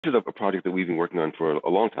is a project that we've been working on for a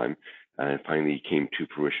long time, and it finally came to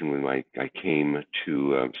fruition when I came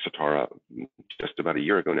to Certara just about a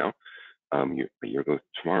year ago now, a year ago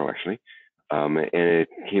tomorrow actually, and it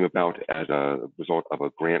came about as a result of a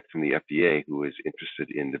grant from the FDA, who is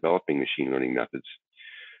interested in developing machine learning methods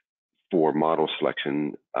for model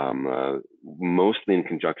selection, mostly in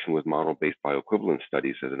conjunction with model-based bioequivalence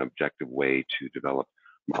studies as an objective way to develop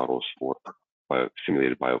models for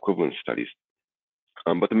simulated bioequivalence studies.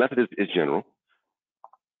 But the method is general.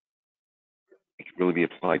 It can really be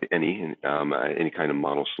applied to any kind of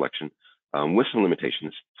model selection with some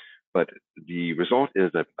limitations. But the result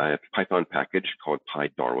is a Python package called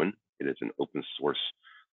pyDarwin. It is an open source,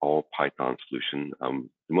 all Python solution, at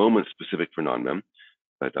the moment specific for non-mem,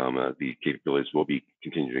 but the capabilities will be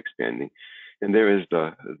continued expanding. And there is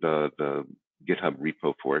the GitHub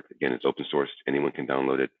repo for it. Again, it's open source. Anyone can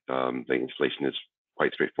download it. The installation is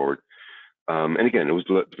quite straightforward. And again, it was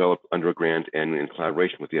developed under a grant and in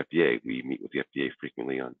collaboration with the FDA. We meet with the FDA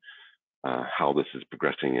frequently on how this is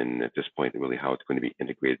progressing, and at this point, really how it's going to be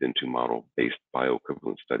integrated into model-based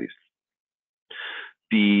bioequivalence studies.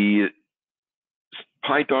 The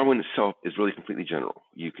pyDarwin itself is really completely general.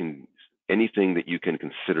 Anything that you can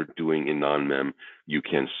consider doing in non-mem, you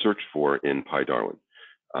can search for in pyDarwin.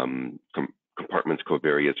 Compartments,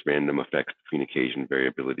 covariates, random effects between occasion,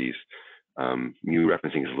 variabilities. Mu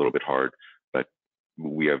referencing is a little bit hard, but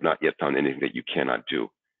we have not yet found anything that you cannot do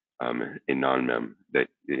in non-mem, that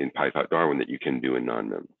in pyDarwin that you can do in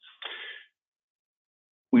non-mem.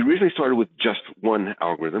 We originally started with just one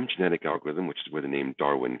algorithm, genetic algorithm, which is where the name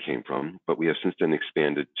Darwin came from, but we have since then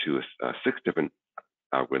expanded to 6 different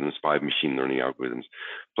algorithms, 5 machine learning algorithms,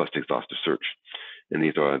 plus exhaustive search. And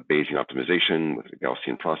these are Bayesian optimization with the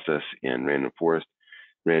Gaussian process and random forest,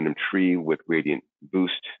 random tree with gradient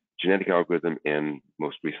boost, genetic algorithm, and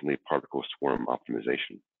most recently particle swarm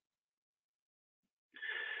optimization.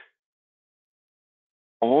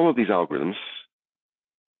 All of these algorithms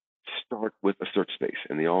start with a search space,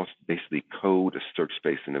 and they all basically code a search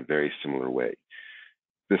space in a very similar way.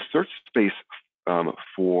 The search space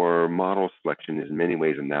for model selection is in many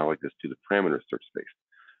ways analogous to the parameter search space.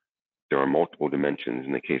 There are multiple dimensions.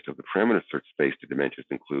 In the case of the parameter search space, the dimensions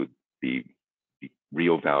include the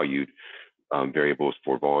real valued variables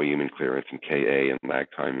for volume and clearance and Ka and lag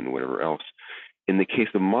time and whatever else. In the case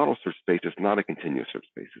of model search space, it's not a continuous search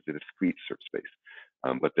space, it's a discrete search space.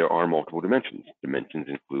 But there are multiple dimensions. Dimensions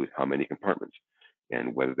include how many compartments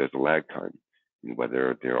and whether there's a lag time, and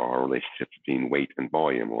whether there are relationships between weight and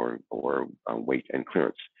volume or weight and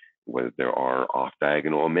clearance, whether there are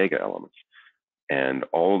off-diagonal omega elements. And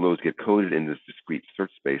all of those get coded in this discrete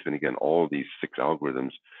search space. And again, all of these 6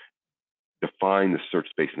 algorithms define the search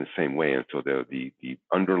space in the same way. And so the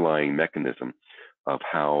underlying mechanism of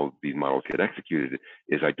how these models get executed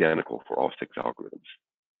is identical for all 6 algorithms.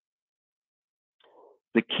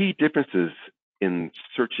 The key differences in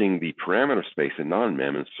searching the parameter space in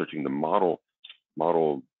non-mem and searching the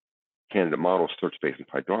candidate model search space in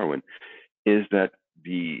pyDarwin is that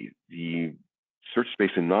the search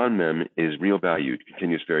space in non-mem is real valued,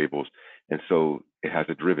 continuous variables, and so it has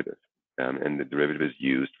a derivative. And the derivative is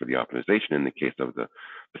used for the optimization in the case of the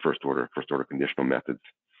first order conditional methods.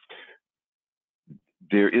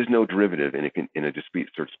 There is no derivative in a discrete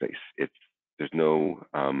search space. There's no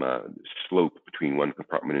slope between one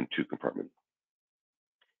compartment and 2 compartments.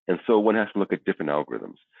 And so one has to look at different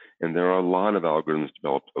algorithms. And there are a lot of algorithms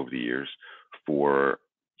developed over the years for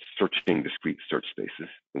searching discrete search spaces.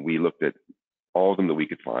 And we looked at all of them that we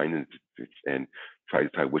could find and tried to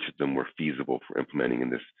decide which of them were feasible for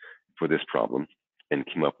implementing for this problem, and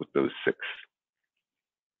came up with those 6.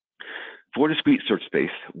 For discrete search space,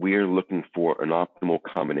 we're looking for an optimal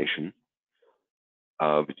combination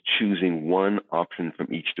of choosing one option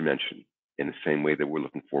from each dimension in the same way that we're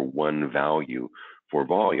looking for one value for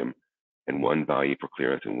volume and one value for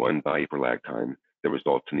clearance and one value for lag time that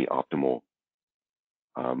results in the optimal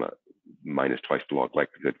minus twice the log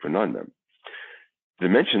likelihood for non-mem.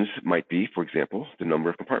 Dimensions might be, for example, the number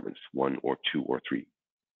of compartments, 1 or 2 or 3.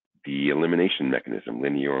 The elimination mechanism,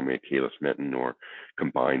 linear or Michaelis-Menten or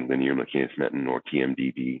combined linear Michaelis-Menten or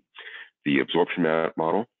TMDD. The absorption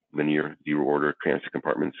model, linear, zero order transit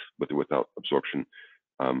compartments with or without absorption,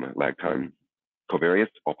 lag time. Covariates,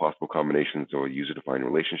 all possible combinations or user-defined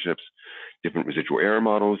relationships. Different residual error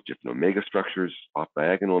models, different omega structures,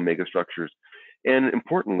 off-diagonal omega structures. And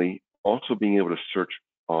importantly, also being able to search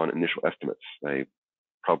on initial estimates. A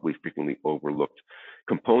probably frequently overlooked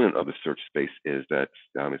component of the search space is that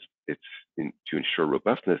to ensure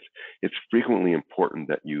robustness, it's frequently important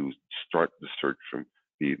that you start the search from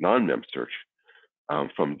the non-mem search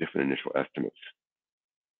from different initial estimates.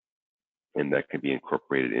 and that can be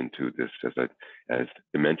incorporated into this as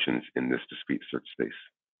dimensions in this discrete search space.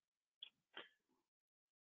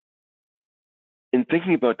 In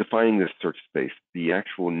thinking about defining this search space, the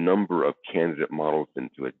actual number of candidate models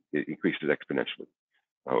into it increases exponentially,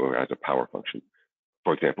 or as a power function.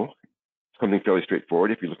 For example, something fairly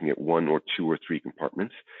straightforward, if you're looking at 1 or 2 or 3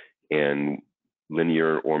 compartments and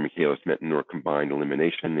linear or Michaelis-Menten or combined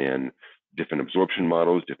elimination and different absorption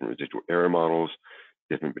models, different residual error models,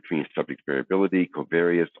 different between subject variability,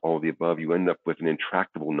 covariates, all of the above, you end up with an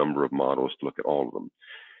intractable number of models to look at all of them.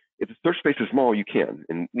 If the search space is small, you can,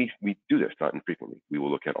 and we do this not infrequently. We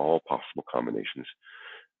will look at all possible combinations.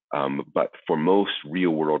 But for most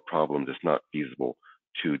real-world problems, it's not feasible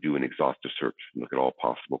to do an exhaustive search and look at all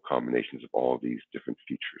possible combinations of all of these different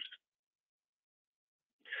features.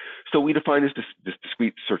 So we define this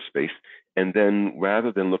discrete search space, and then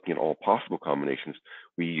rather than looking at all possible combinations,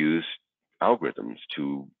 we use algorithms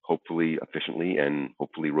to hopefully efficiently and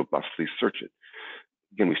hopefully robustly search it.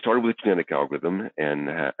 Again, we started with a genetic algorithm,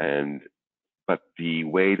 but the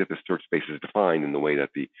way that the search space is defined and the way that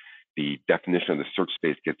the definition of the search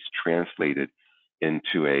space gets translated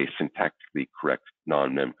into a syntactically correct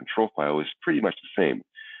non-mem control file is pretty much the same.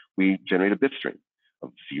 We generate a bit string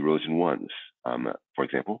of zeros and ones. For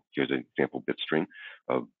example, here's an example bit string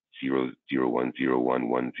of 0, 0, 1, 0, 1,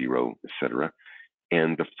 1, 0, etc.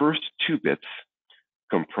 And the first 2 bits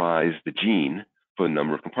comprise the gene for the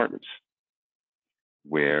number of compartments,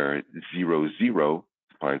 where 0, 0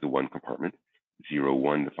 defines the 1 compartment, 0,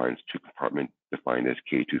 1 defines 2 compartment defined as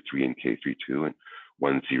K23 and K32, and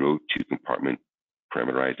 1, 0, 2 compartment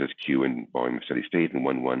parameterized as Q in volume of steady state, and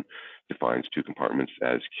 1, 1 defines 2 compartments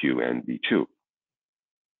as Q and V2.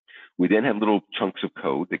 We then have little chunks of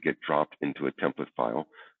code that get dropped into a template file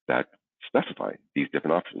that specify these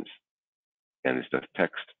different options. And it's just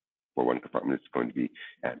text. For 1 compartment, it's going to be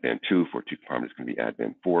advan 2. For 2 compartments, it's going to be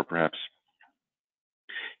advan 4, perhaps.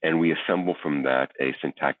 And we assemble from that a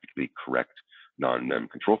syntactically correct non-mem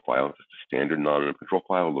control file. It's a standard non-mem control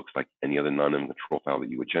file. It looks like any other non-mem control file that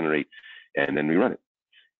you would generate, and then we run it.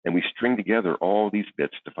 And we string together all these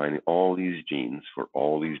bits defining all these genes for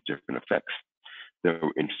all these different effects that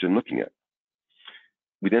we're interested in looking at.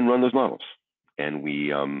 We then run those models, and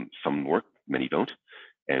we some work, many don't,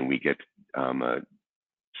 and we get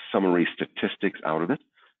summary statistics out of it,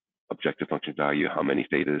 objective function value, how many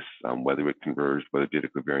thetas, whether it converged, whether it did a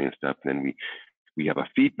covariance step, and then we have a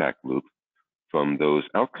feedback loop from those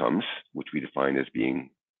outcomes, which we define as being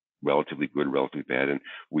relatively good, relatively bad, and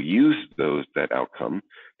we use that outcome,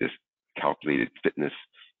 this calculated fitness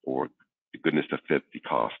or the goodness of fit, the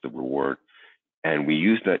cost, the reward, and we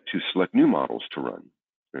use that to select new models to run.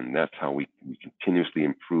 And that's how we continuously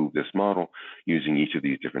improve this model using each of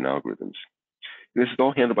these different algorithms. And this is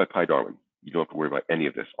all handled by pyDarwin. You don't have to worry about any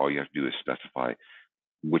of this. All you have to do is specify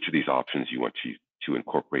which of these options you want to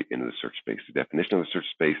incorporate into the search space. The definition of the search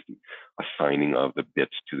space, the assigning of the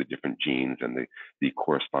bits to the different genes and the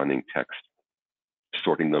corresponding text,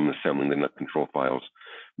 sorting them, assembling the control files,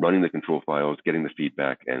 running the control files, getting the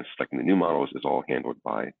feedback, and selecting the new models is all handled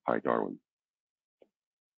by pyDarwin.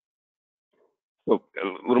 So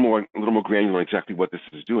a little more granular on exactly what this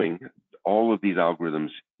is doing. All of these algorithms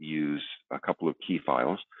use a couple of key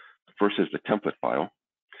files. The first is the template file.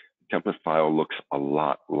 The template file looks a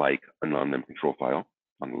lot like a non-mem control file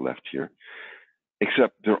on the left here,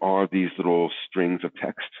 except there are these little strings of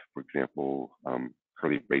text. For example,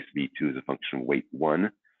 curly brace V2 is a function of weight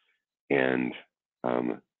 1, and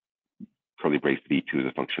curly brace V2 is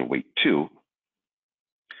a function of weight 2.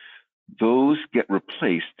 Those get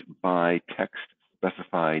replaced by text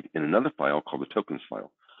specified in another file called the tokens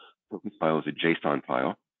file. The tokens file is a JSON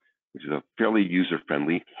file, which is a fairly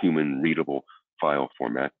user-friendly, human-readable file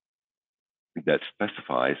format that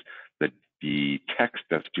specifies that the text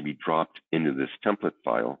that's to be dropped into this template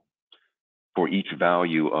file for each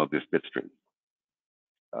value of this bit string.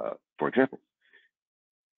 For example,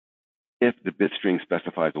 if the bit string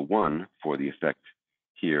specifies a 1 for the effect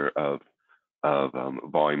here of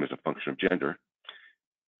volume as a function of gender,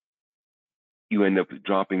 you end up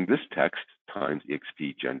dropping this text times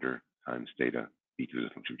exp gender times theta v2 as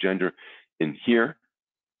a function of gender in here,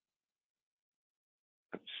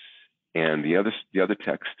 and the other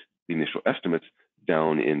text, the initial estimates,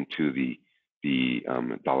 down into the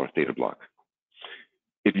dollar theta block.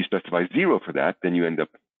 If you specify 0 for that, then you end up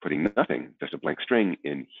putting nothing, just a blank string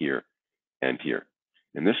in here and here.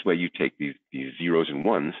 And this way, you take these zeros and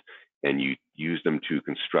ones and you use them to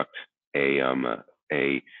construct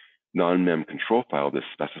a non-mem control file that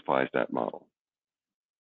specifies that model.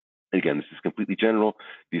 And again, this is completely general.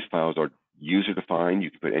 These files are user-defined. You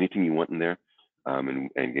can put anything you want in there. And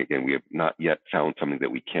again, we have not yet found something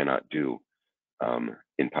that we cannot do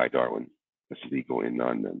in pyDarwin that's legal in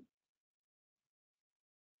non-mem.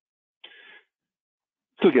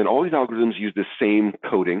 So again, all these algorithms use the same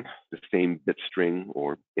coding, the same bit string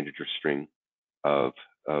or integer string of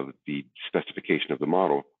the specification of the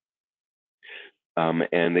model.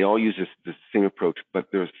 And they all use this same approach, but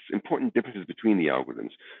there's important differences between the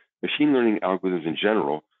algorithms. Machine learning algorithms in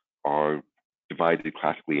general are divided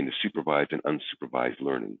classically into supervised and unsupervised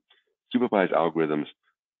learning. Supervised algorithms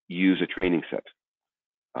use a training set.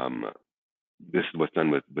 This is what's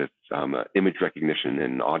done with image recognition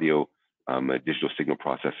and audio digital signal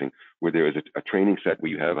processing, where there is a training set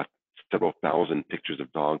where you have several thousand pictures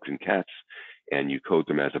of dogs and cats, and you code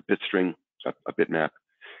them as a bit string, a bitmap,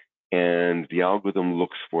 and the algorithm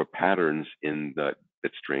looks for patterns in the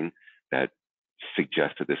bit string that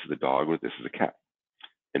suggest that this is a dog or this is a cat.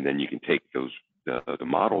 And then you can take the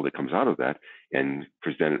model that comes out of that and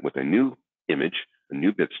present it with a new image, a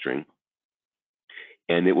new bit string,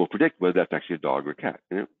 and it will predict whether that's actually a dog or a cat.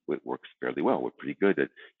 And it works fairly well. We're pretty good at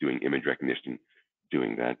doing image recognition,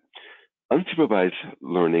 doing that. Unsupervised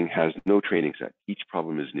learning has no training set. Each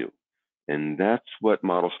problem is new. And that's what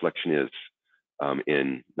model selection is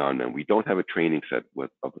in non-mem. We don't have a training set of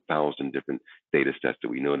 1,000 different data sets that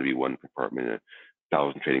we know to be one compartment, and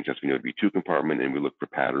 1,000 training sets we know to be two compartment, and we look for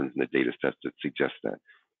patterns in the data sets that suggest that.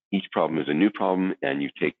 Each problem is a new problem, and you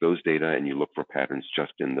take those data and you look for patterns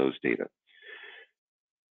just in those data.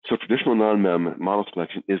 So traditional non-mem model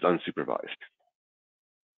selection is unsupervised.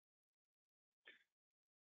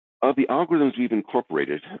 Of the algorithms we've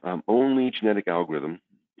incorporated, only genetic algorithm,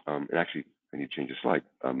 and actually I need to change the slide,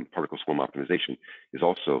 particle swarm optimization is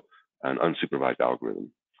also an unsupervised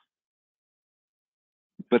algorithm.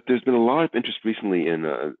 But there's been a lot of interest recently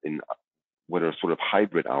in what are sort of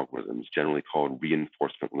hybrid algorithms, generally called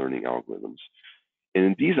reinforcement learning algorithms. And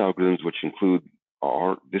in these algorithms, which include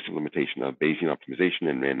this implementation of Bayesian optimization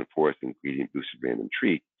and random forest and gradient boosted random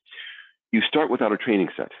tree, you start without a training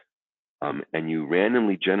set, and you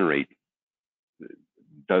randomly generate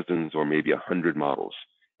dozens or maybe 100 models,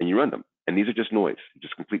 and you run them. And these are just noise,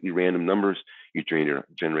 just completely random numbers. You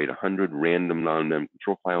generate 100 random non-mem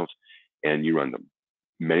control files, and you run them.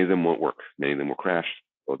 Many of them won't work. Many of them will crash,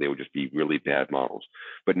 or they will just be really bad models.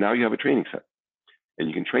 But now you have a training set, and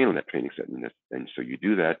you can train on that training set. And so you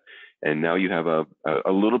do that, and now you have a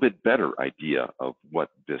little bit better idea of what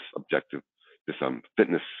this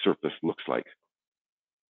fitness surface looks like.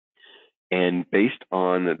 And based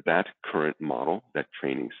on that current model, that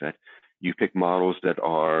training set, you pick models that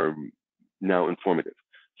are now informative.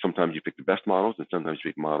 Sometimes you pick the best models, and sometimes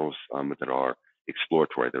you pick models that are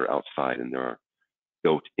exploratory, that are outside, and there are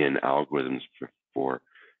built-in algorithms for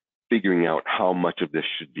figuring out how much of this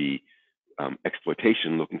should be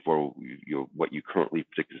exploitation, looking for what you currently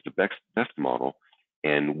predict is the best model,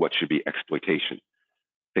 and what should be exploitation,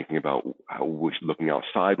 thinking about how we're looking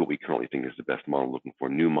outside what we currently think is the best model, looking for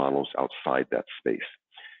new models outside that space.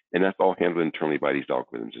 And that's all handled internally by these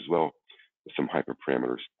algorithms as well, with some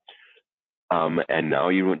hyperparameters. And now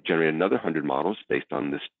you generate another 100 models based on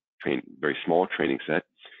this very small training set.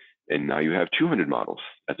 And now you have 200 models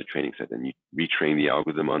as a training set, and you retrain the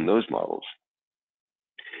algorithm on those models.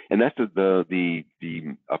 And that's the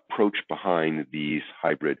approach behind these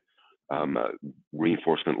hybrid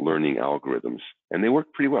reinforcement learning algorithms, and they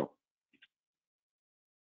work pretty well.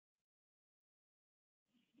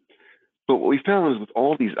 But what we found is with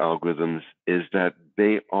all these algorithms is that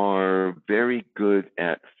they are very good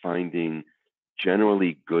at finding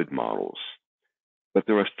generally good models, but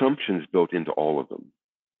there are assumptions built into all of them,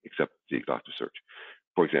 except the exhaustive search.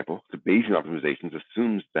 For example, the Bayesian optimizations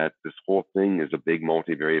assumes that this whole thing is a big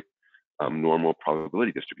multivariate normal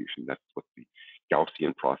probability distribution. That's what the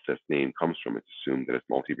Gaussian process name comes from. It's assumed that it's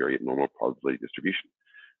multivariate normal probability distribution.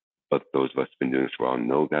 But those of us who've been doing this for a while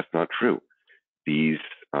know that's not true. These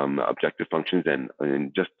objective functions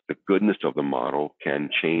and just the goodness of the model can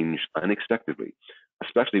change unexpectedly,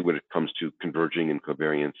 especially when it comes to converging and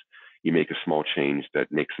covariance. You make a small change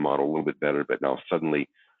that makes the model a little bit better, but now suddenly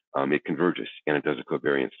it converges and it does a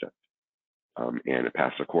covariance test and it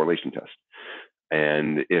passes a correlation test.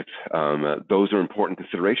 And if those are important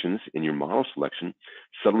considerations in your model selection,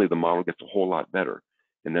 suddenly the model gets a whole lot better.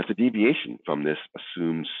 And that's a deviation from this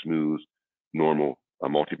assumed smooth, normal,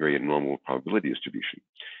 multivariate normal probability distribution.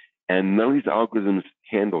 And none of these algorithms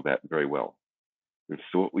handle that very well. And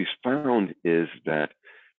so what we've found is that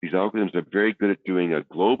these algorithms are very good at doing a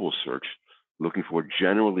global search, looking for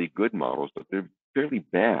generally good models, but they're fairly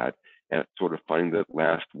bad at sort of finding the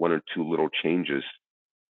last one or two little changes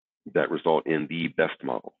that result in the best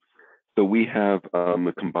model. So we have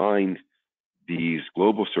combined these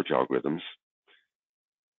global search algorithms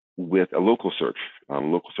with a local search.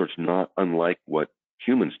 Local search, not unlike what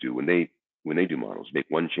humans do when they do models. Make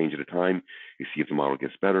one change at a time. You see if the model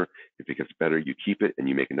gets better. If it gets better, you keep it and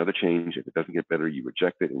you make another change. If it doesn't get better, you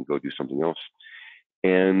reject it and go do something else.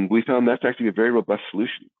 And we found that's actually a very robust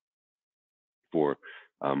solution for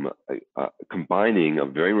combining a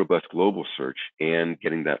very robust global search and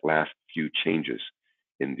getting that last few changes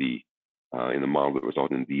in the model that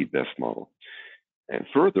result in the best model. And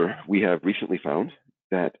further, we have recently found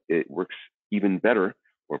that it works even better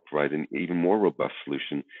or provides an even more robust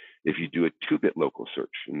solution if you do a 2-bit local search.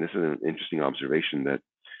 And this is an interesting observation that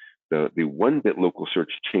the 1-bit local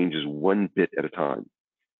search changes 1 bit at a time.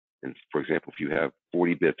 And for example, if you have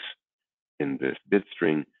 40 bits in this bit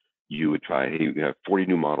string, you would try, hey, you have 40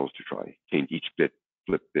 new models to try. Change each bit,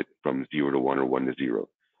 flip bit from 0 to 1 or 1 to 0.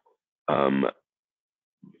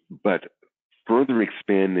 But further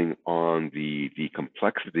expanding on the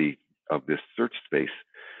complexity of this search space,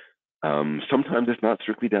 sometimes it's not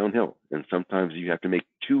strictly downhill, and sometimes you have to make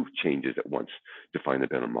 2 changes at once to find a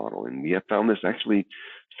better model. And we have found this actually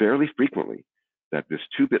fairly frequently, that this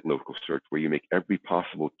 2-bit local search, where you make every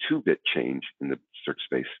possible 2-bit change in the search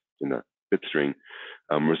space, in the bit string,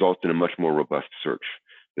 results in a much more robust search.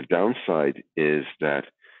 The downside is that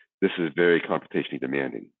this is very computationally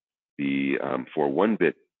demanding. For a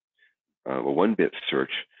 1-bit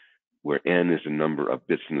search, where n is the number of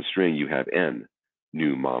bits in the string, you have n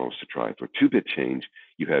new models to try. For 2-bit change,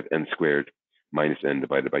 you have n squared minus n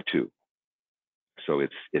divided by 2. So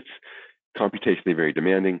it's computationally very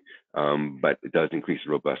demanding, but it does increase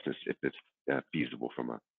the robustness if it's feasible from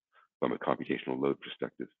a computational load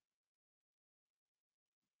perspective.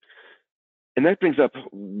 And that brings up,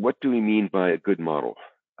 what do we mean by a good model?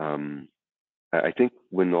 I think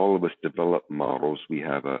when all of us develop models, we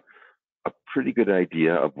have a pretty good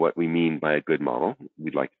idea of what we mean by a good model.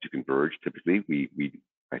 We'd like it to converge. Typically,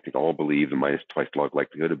 I think all believe the minus twice log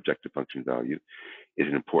likelihood objective function value is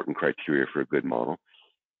an important criteria for a good model.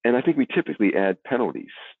 And I think we typically add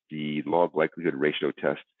penalties. The log likelihood ratio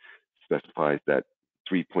test specifies that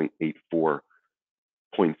 3.84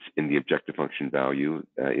 points in the objective function value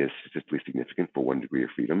is statistically significant for 1 degree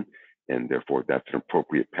of freedom, and therefore that's an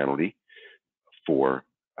appropriate penalty for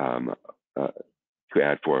to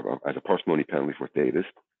add for as a parsimony penalty for thetas.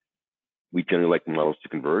 We generally like models to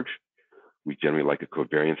converge. We generally like a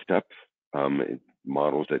covariance step.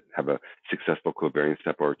 Models that have a successful covariance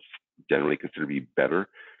step are generally considered to be better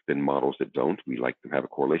than models that don't. We like to have a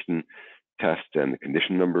correlation test and the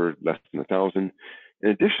condition number less than 1,000. In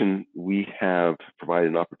addition, we have provided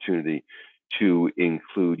an opportunity to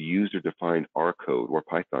include user-defined R code or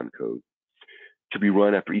Python code to be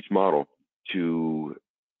run after each model to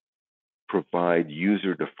provide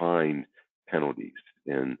user-defined penalties.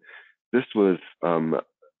 And this was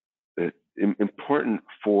important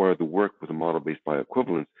for the work with a model-based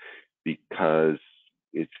bioequivalence, because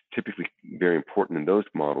it's typically very important in those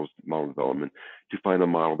models, model development, to find a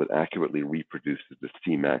model that accurately reproduces the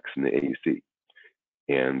Cmax and the AUC.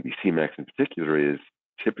 And the Cmax in particular is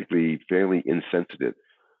typically fairly insensitive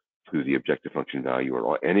to the objective function value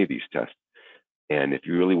or any of these tests. And if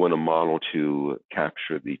you really want a model to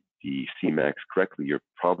capture the Cmax correctly, you're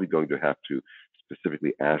probably going to have to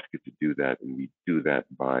specifically ask it to do that. And we do that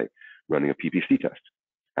by running a PPC test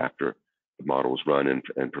after the model is run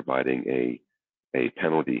and providing a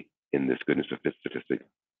penalty in this goodness of fit statistic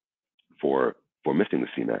for missing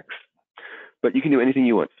the Cmax. But you can do anything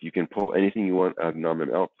you want. You can pull anything you want out of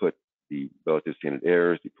nominum output, the relative standard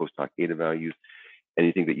errors, the post hoc eta values,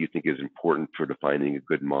 anything that you think is important for defining a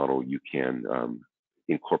good model, you can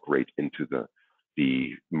incorporate into the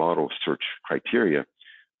model search criteria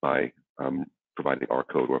by providing R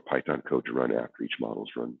code or Python code to run after each model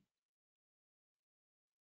is run.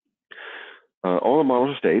 All the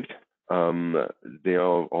models are saved. They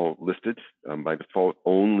are all listed. By default,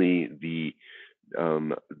 only the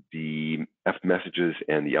F messages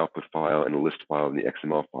and the output file and the list file and the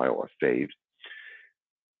XML file are saved.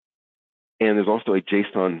 And there's also a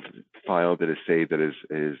JSON file that is saved that is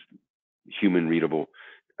human readable.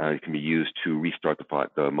 It can be used to restart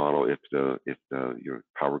the model if your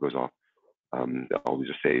power goes off. All these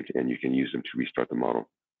are saved, and you can use them to restart the model.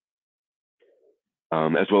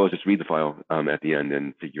 As well as just read the file at the end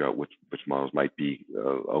and figure out which models might be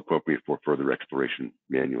appropriate for further exploration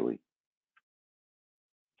manually.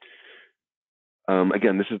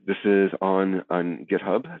 Again, this is on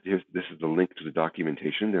GitHub. This is the link to the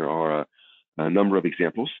documentation. There are a number of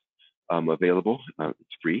examples available.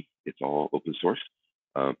 It's free. It's all open source.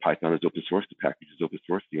 Python is open source. The package is open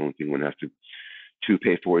source. The only thing one has to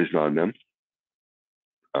pay for is non-mem.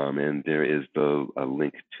 And there is a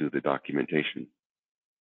link to the documentation.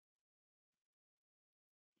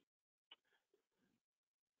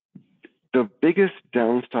 The biggest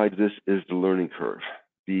downside to this is the learning curve.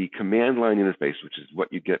 The command line interface, which is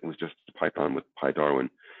what you get with just Python with pyDarwin,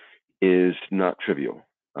 is not trivial.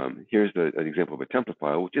 Here's an example of a template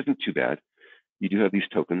file, which isn't too bad. You do have these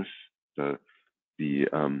tokens, the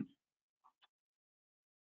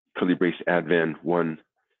curly brace advan1,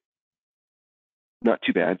 not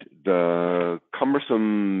too bad. The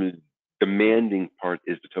cumbersome, demanding part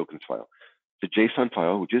is the tokens file. It's a JSON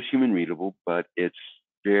file, which is human readable, but it's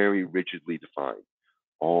very rigidly defined.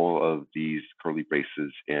 All of these curly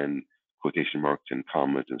braces and quotation marks and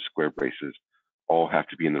commas and square braces all have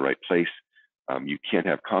to be in the right place. You can't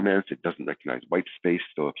have comments. It doesn't recognize white space.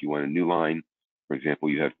 So if you want a new line, for example,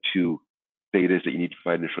 you have two thetas that you need to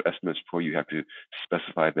provide initial estimates for, you have to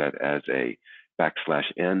specify that as a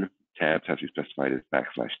 \n. Tabs have to be specified as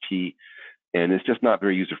 \t. And it's just not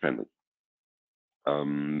very user-friendly.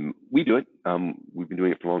 We do it. We've been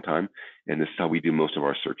doing it for a long time, and this is how we do most of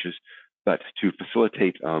our searches. But to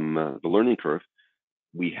facilitate the learning curve,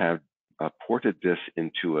 we have ported this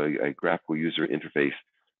into a graphical user interface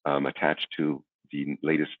attached to the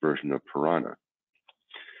latest version of Pirana.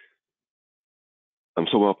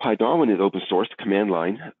 So while pyDarwin is open source, command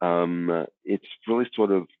line, it's really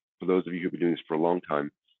sort of, for those of you who've been doing this for a long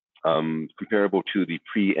time, comparable to the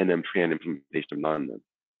pre-nmtran implementation of non-mem.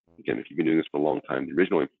 Again, if you've been doing this for a long time, the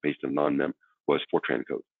original implementation of non-mem was Fortran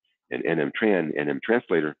code. And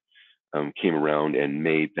nmtranslator, came around and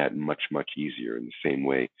made that much, much easier. In the same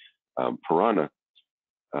way, Pirana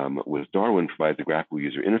with Darwin provides a graphical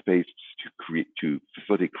user interface to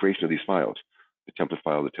facilitate creation of these files, the template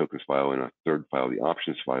file, the tokens file, and a third file, the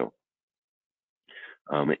options file,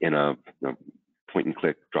 in a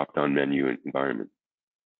point-and-click drop-down menu environment.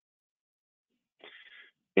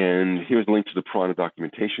 And here's a link to the Pirana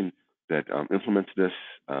documentation that implements this,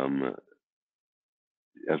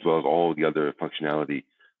 as well as all the other functionality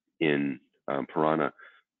in Pirana.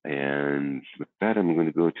 And with that, I'm going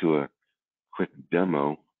to go to a quick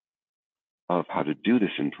demo of how to do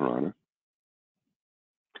this in Pirana.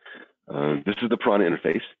 This is the Pirana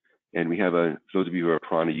interface, and we have for those of you who are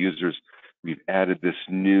Pirana users, we've added this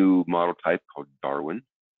new model type called Darwin,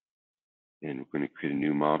 and we're going to create a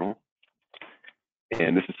new model.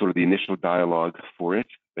 And this is sort of the initial dialogue for it,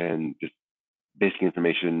 and just basic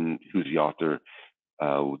information: who's the author,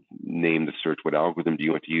 name the search, what algorithm do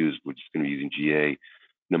you want to use? We're just going to be using GA.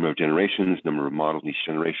 Number of generations, number of models in each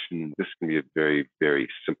generation. This can be a very, very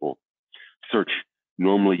simple search.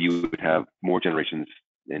 Normally, you would have more generations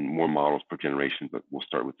and more models per generation, but we'll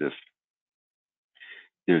start with this.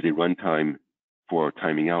 There's a runtime for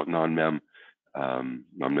timing out non-mem.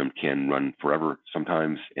 Non-mem can run forever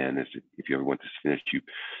sometimes, and if you ever want this finished, you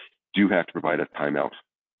do have to provide a timeout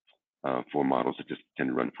for models that just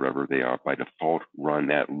tend to run forever. They are by default run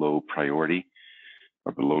at low priority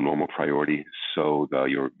or below normal priority, so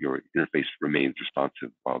your interface remains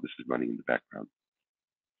responsive while this is running in the background.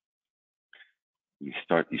 You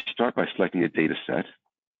start by selecting a data set.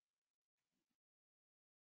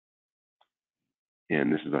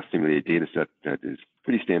 And this is a simulated data set that is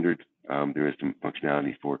pretty standard. There is some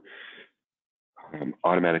functionality for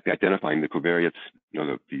automatically identifying the covariates,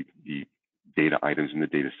 the data items in the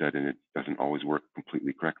data set, and it doesn't always work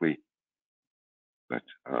completely correctly. But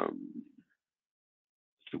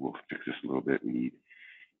so we'll fix this a little bit. We need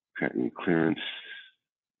patent clearance,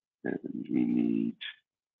 and we need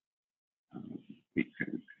page,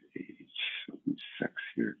 sex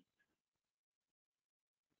here.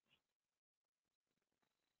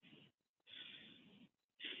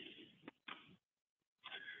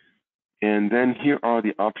 And then here are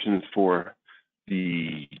the options for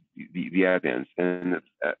the advans. And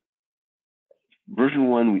version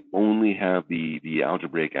 1, we only have the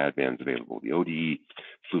algebraic advans available. The ODE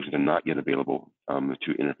solutions are not yet available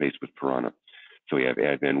to interface with Pirana. So we have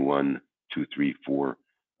advan 1, 2, 3, 4,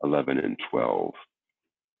 11, and 12.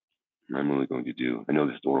 I'm only going to do, I know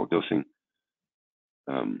this is oral dosing.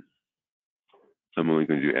 So I'm only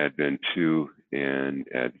going to do advan 2 and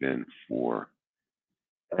advan 4.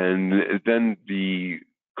 And then the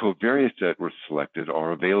covariates that were selected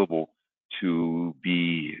are available to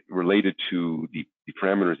be related to the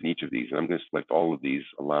parameters in each of these. And I'm going to select all of these,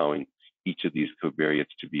 allowing each of these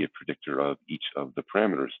covariates to be a predictor of each of the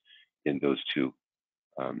parameters in those two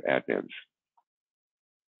advans.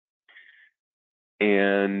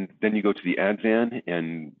 And then you go to the advan,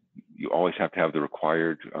 and you always have to have the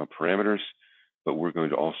required parameters, but we're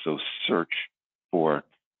going to also search for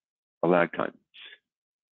a lag time.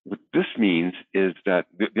 What this means is that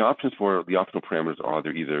the options for the optional parameters are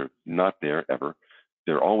they're either not there ever,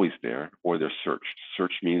 they're always there, or they're searched.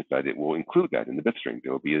 Search means that it will include that in the bit string.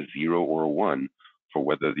 There will be a 0 or a 1 for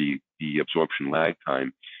whether the absorption lag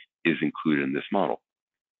time is included in this model.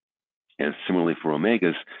 And similarly for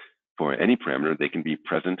omegas, for any parameter, they can be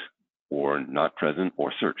present or not present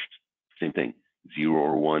or searched. Same thing, 0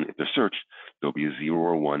 or 1. If they're searched, there'll be a 0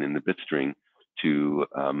 or 1 in the bit string to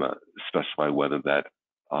specify whether that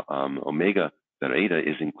omega, that eta,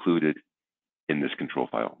 is included in this control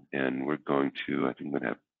file. And we're going to, I think I'm going to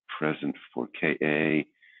have present for Ka,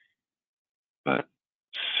 but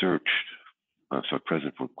searched, so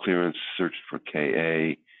present for clearance, searched for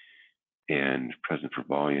Ka, and present for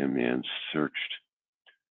volume, and searched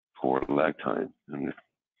for lag time. And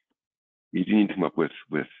you do need to come up with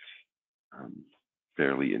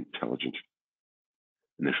fairly intelligent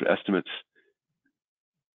initial estimates.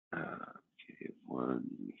 Okay, 1,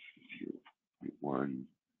 0.1,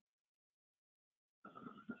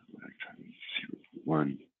 lag time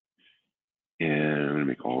 0.1, and I'm going to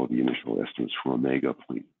make all of the initial estimates for omega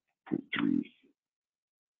 0.3.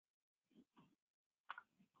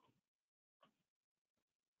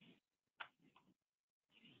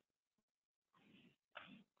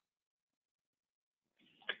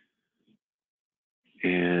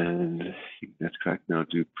 And I think that's correct. Now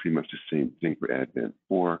do pretty much the same thing for advent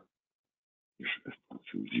 4. So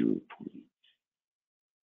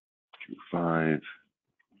 0.25,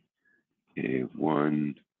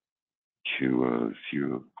 A1, Q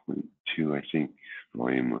 0.2, I think,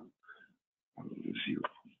 volume 0.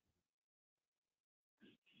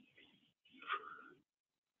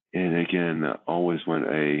 And again, always want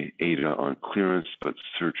a eta on clearance, but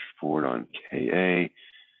search for it on Ka,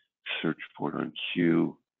 search for it on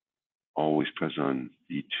Q, always present on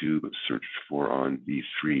V2, but search for on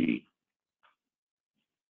V3.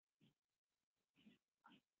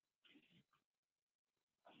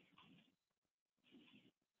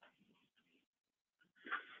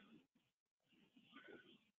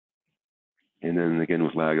 And then again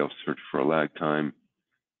with lag, I'll search for a lag time.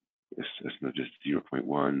 It's not just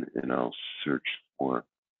 0.1, and I'll search for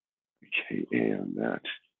Ka on that.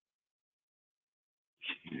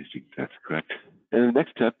 I think that's correct. And the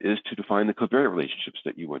next step is to define the covariant relationships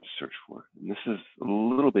that you want to search for. And this is a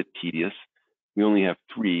little bit tedious. We only have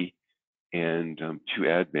 3 and 2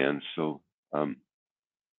 add bands, so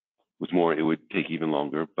with more it would take even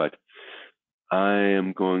longer. But I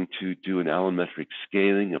am going to do an allometric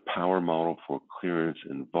scaling, a power model for clearance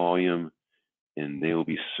and volume, and they will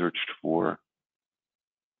be searched for.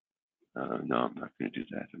 No, I'm not going to do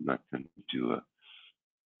that. I'm not going to do a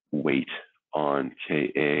weight on Ka,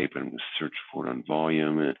 but I'm going to search for it on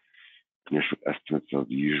volume and initial estimates of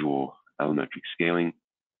the usual allometric scaling.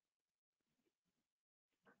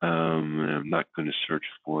 I'm not going to search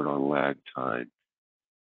for it on lag time.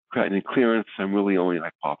 Creatinine clearance, I'm really only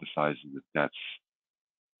hypothesizing that that's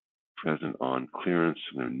present on clearance.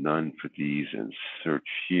 I'm going to none for these and search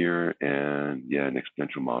here, and yeah, an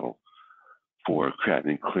exponential model for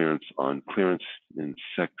creatinine clearance on clearance. In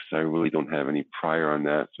sex, I really don't have any prior on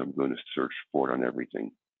that, so I'm going to search for it on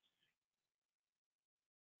everything.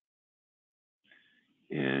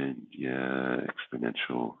 And yeah,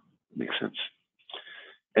 exponential makes sense.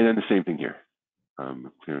 And then the same thing here.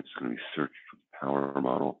 Clearance is going to be searched for the power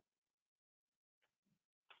model.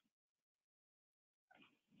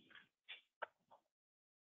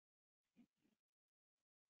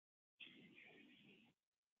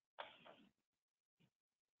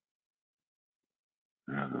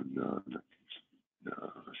 No,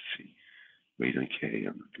 let's see. Weight on K, I'm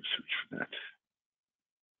not going to search for that.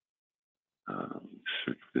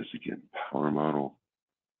 Search for this again, power model.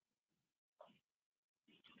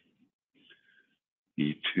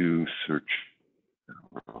 E2, search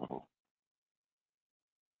power model.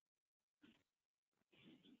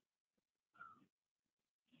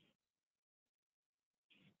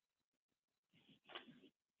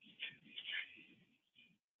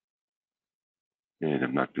 And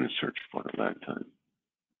I'm not going to search for the lag time.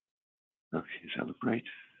 Okay, does that look right?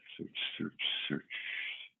 Search,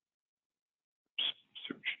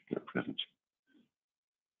 not present.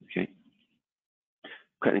 Okay.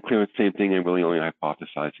 Creatinine clearance, same thing. I'm really only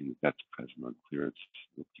hypothesizing that that's present on clearance.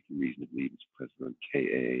 You can reasonably believe it's present on Ka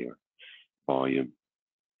or volume.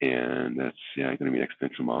 And that's, yeah, going to be an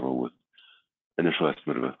exponential model with initial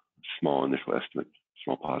estimate of a small initial estimate,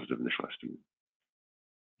 small positive initial estimate.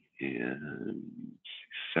 And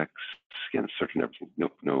sex, again, searching everything.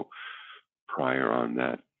 No prior on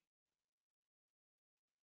that.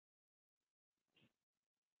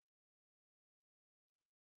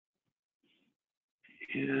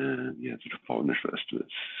 And yeah, the default initial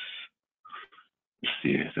estimates. Let's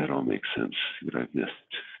see if that all makes sense. See what I've missed.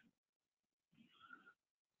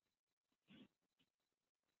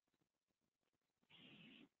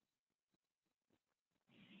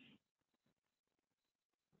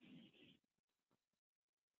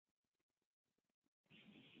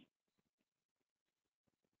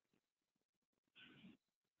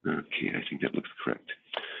 Okay, I think that looks correct.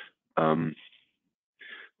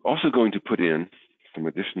 Also going to put in some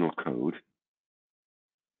additional code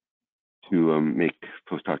to make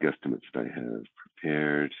post hoc estimates that I have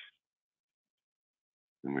prepared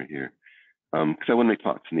somewhere here, because I want to make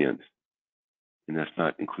plots in the end, and that's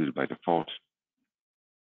not included by default.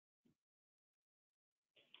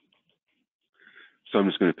 So I'm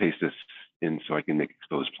just going to paste this in so I can make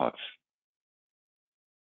exposed plots.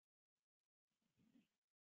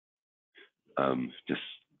 Just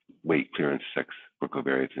weight, clearance, sex, for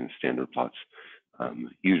covariates, and standard plots.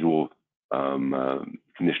 Usual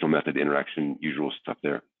conditional method interaction, usual stuff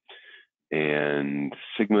there. And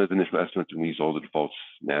sigma is initial estimate, and we use all the defaults,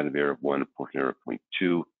 additive error of 1, proportion error of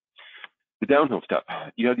 0.2. The downhill step,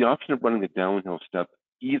 you have the option of running the downhill step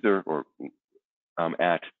either or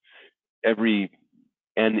at every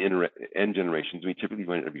n generations. We typically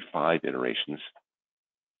run it every 5 iterations.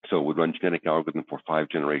 So we'd run genetic algorithm for 5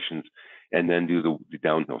 generations and then do the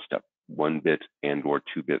downhill step, 1 bit and or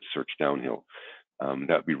 2 bit search downhill.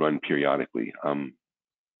 That would be run periodically. In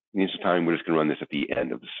the interest of time, we're just going to run this at the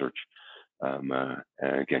end of the search.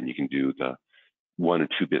 Again, you can do the 1 or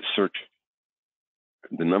 2 bit search.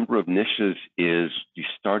 The number of niches is the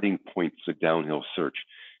starting point for the downhill search.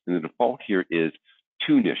 And the default here is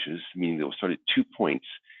 2 niches, meaning they'll start at 2 points.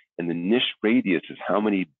 And the niche radius is how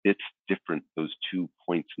many bits different those 2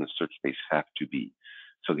 points in the search space have to be.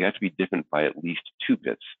 So they have to be different by at least 2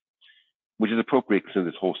 bits, which is appropriate because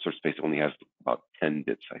this whole search space only has about 10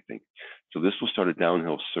 bits, I think. So this will start a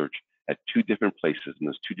downhill search at 2 different places, and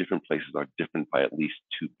those 2 different places are different by at least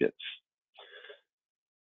 2 bits.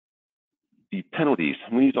 The penalties,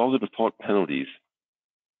 we use all the default penalties,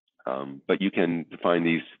 but you can define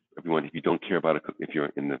these, everyone, if you don't care about it, if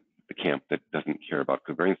you're in the camp that doesn't care about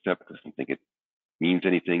covariance step, doesn't think it means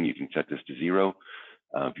anything, you can set this to 0.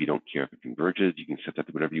 If you don't care if it converges, you can set that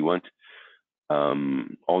to whatever you want.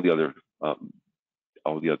 All the other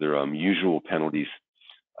usual penalties,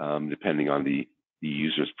 depending on the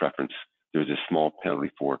user's preference. There's a small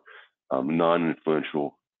penalty for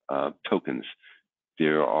non-influential tokens.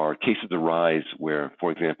 There are cases arise where,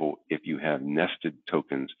 for example, if you have nested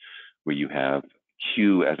tokens where you have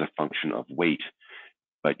Q as a function of weight,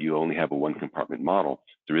 but you only have a 1 compartment model,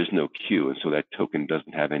 there is no Q, and so that token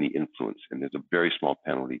doesn't have any influence. And there's a very small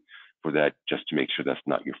penalty for that, just to make sure that's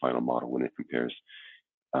not your final model when it compares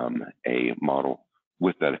a model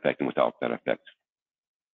with that effect and without that effect.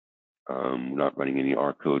 We're not running any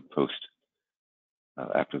R code post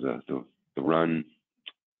after the run.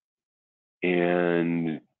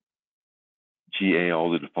 And GA, all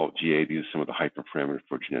the default GA, these are some of the hyperparameters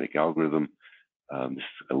for genetic algorithm. This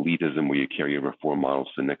elitism where you carry over 4 models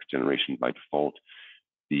to the next generation by default.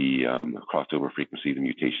 The crossover frequency, the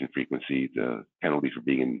mutation frequency, the penalty for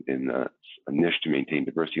being in a niche to maintain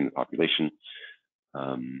diversity in the population.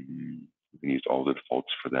 We can use all the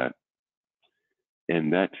defaults for that.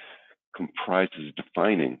 And that comprises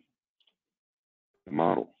defining the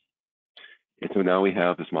model. And so now we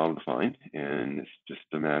have this model defined, and it's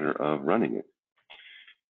just a matter of running it.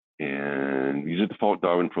 And use a default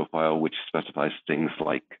Darwin profile, which specifies things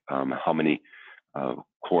like how many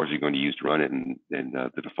cores you're going to use to run it. And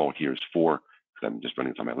the default here is 4, because I'm just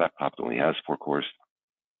running it on my laptop. It only has 4 cores.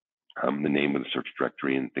 The name of the search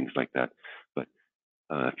directory and things like that. But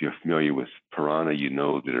if you're familiar with Pirana, you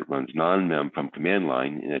know that it runs non-mem from command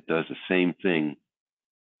line, and it does the same thing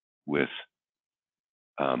with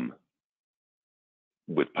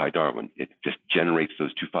pyDarwin. It just generates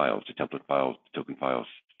those 2 files, the template files, the token files,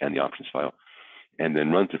 and the options file, and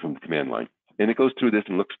then runs it from the command line. And it goes through this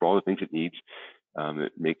and looks for all the things it needs.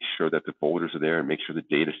 It makes sure that the folders are there, and make sure the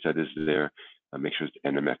data set is there, make sure the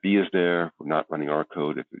NMFB is there. We're not running R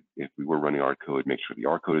code. If we were running R code, make sure the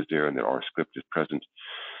R code is there and that R script is present.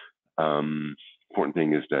 Important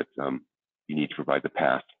thing is that you need to provide the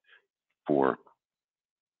path for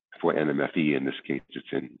NMFE. In this case,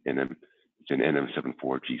 it's in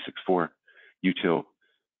NM74G64 util.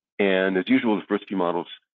 And as usual, the first few models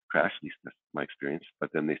crash, at least that's my experience, but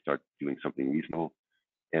then they start doing something reasonable.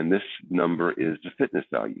 And this number is the fitness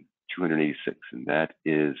value, 286, and that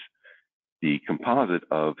is the composite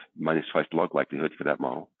of minus twice the log likelihood for that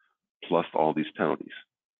model, plus all these penalties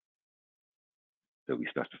that we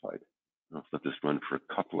specified. I'll let this run for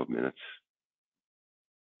a couple of minutes.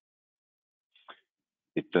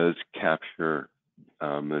 it does capture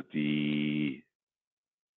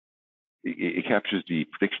it captures the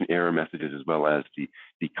prediction error messages as well as the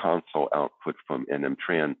console output from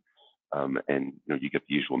NMTran, and you get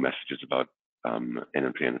the usual messages about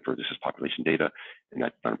NMTran for this is population data, and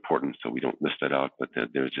that's not important, so we don't list that out. But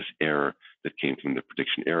there's this error that came from the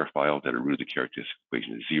prediction error file that it rooted the characteristic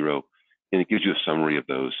equation to 0, and it gives you a summary of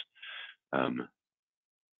those.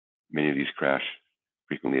 Many of these crash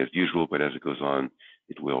frequently as usual, but as it goes on,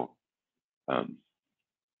 it will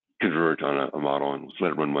converge on a model, and let's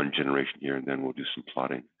let it run one generation here, and then we'll do some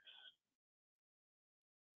plotting.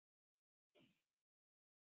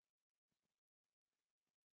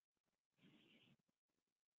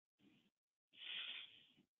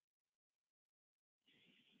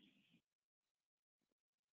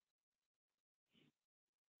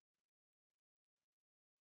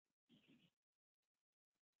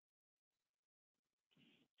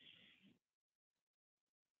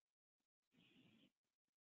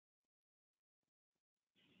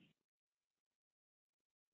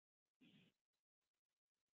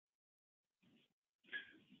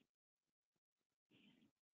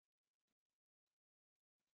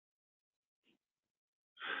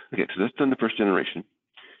 Okay, so that's done the first generation.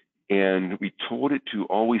 And we told it to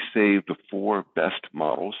always save the 4 best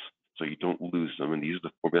models so you don't lose them. And these are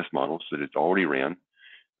the 4 best models that it already ran.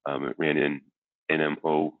 It ran in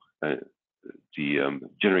NMO, the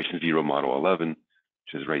generation 0 model 11,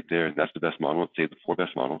 which is right there. That's the best model. It saved the 4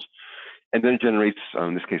 best models. And then it generates,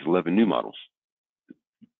 in this case, 11 new models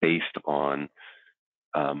based on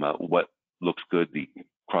what looks good, the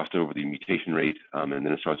crossed over the mutation rate, and then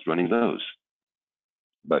it starts running those.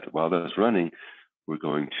 But while that's running, we're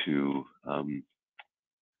going to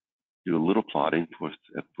do a little plotting. We're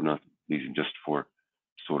not using just for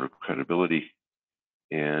sort of credibility.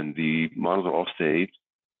 And the models are all saved.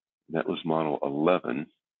 That was model 11.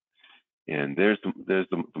 And there's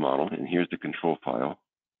the model, and here's the control file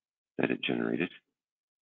that it generated.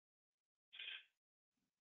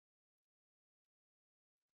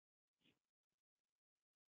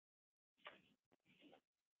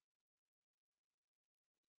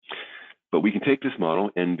 But we can take this model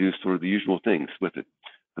and do sort of the usual things with it.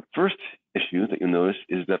 The first issue that you'll notice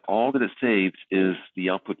is that all that it saves is the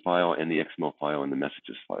output file and the XML file and the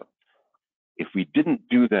messages file. If we didn't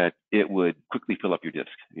do that, it would quickly fill up your disk.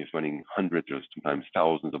 It's running hundreds or sometimes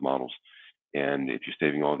thousands of models. And if you're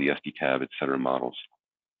saving all the SD-tab, et cetera, models,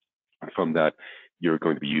 from that, you're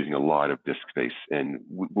going to be using a lot of disk space. And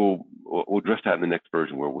we'll address that in the next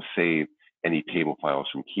version where we'll save any table files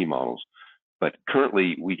from key models. But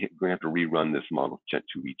currently, we're going to have to rerun this model to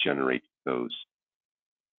regenerate those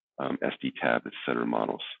SD-tab, et cetera,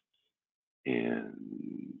 models. And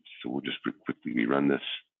so we'll just quickly rerun this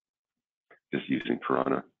just using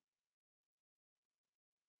Pirana.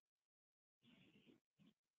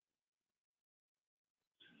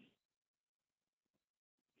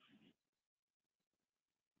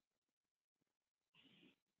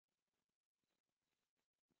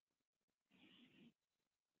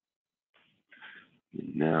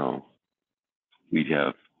 And now we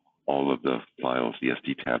have all of the files, the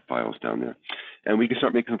SD-tab files down there. And we can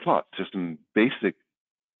start making some plots, just some basic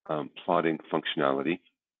plotting functionality.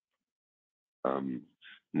 In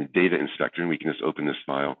the data inspector, and we can just open this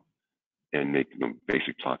file and make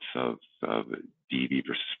basic plots of DV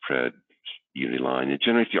versus pred, unity line. It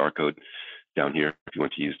generates the R code down here if you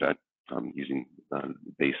want to use that using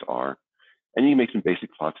base R. And you can make some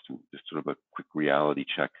basic plots to just sort of a quick reality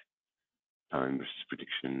check, time versus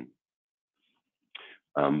prediction.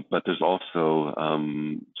 But there's also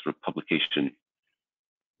sort of publication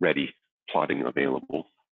ready plotting available.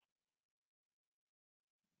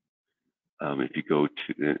 If you go to,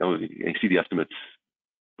 you see the estimates,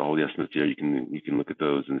 all the estimates here, you can look at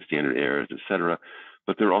those and the standard errors, et cetera.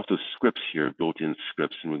 But there are also scripts here, built-in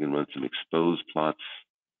scripts, and we're going to run some exposed plots.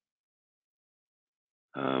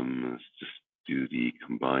 Let's just do the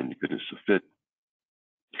combined goodness of fit.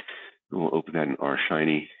 And we'll open that in R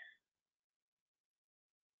Shiny.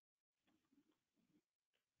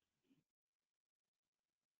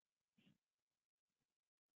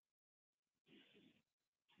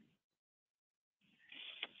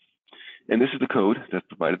 And this is the code that's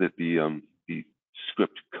provided, that the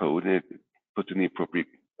script code, and it puts in the appropriate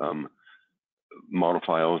model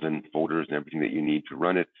files and folders and everything that you need to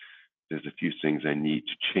run it. There's a few things I need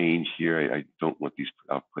to change here. I don't want these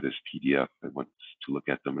output as PDF. I want to look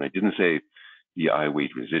at them. And I didn't say the I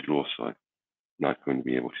weight residual, so I'm not going to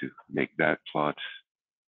be able to make that plot.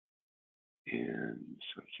 And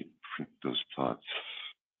so I can print those plots.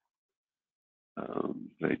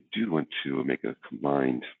 But I do want to make a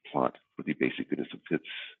combined plot for the basic goodness of fits.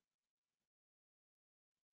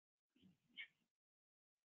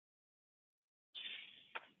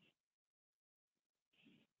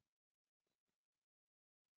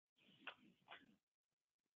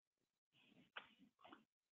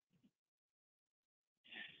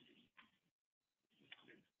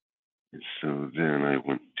 And so then I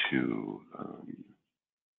want to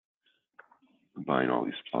combine all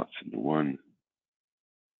these plots into one.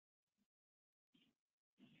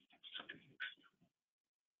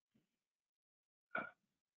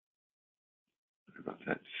 What about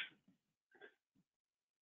that?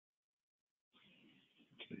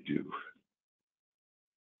 What did I do?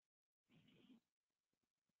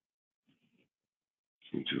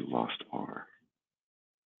 Seem to have lost R.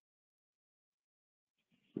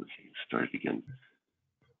 Okay, start it again.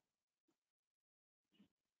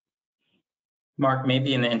 Mark,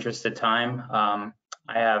 maybe in the interest of time, I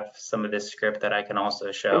have some of this script that I can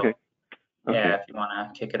also show. Okay. Yeah, if you want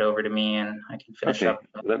to kick it over to me and I can finish up.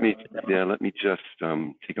 Let me just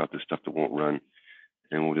take out the stuff that won't run,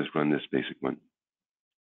 and we'll just run this basic one.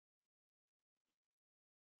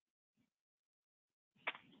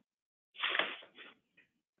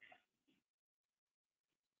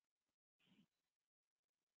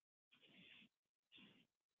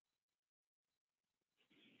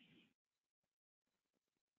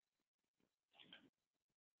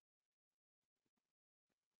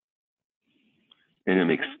 And it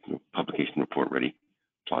makes publication report ready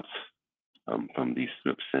plots from these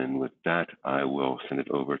scripts. And with that, I will send it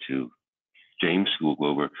over to James, who will go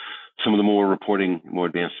over some of the more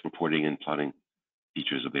advanced reporting and plotting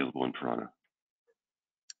features available in Pirana.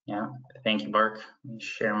 Yeah, thank you, Mark. Let me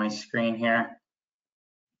share my screen here.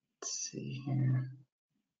 Let's see here.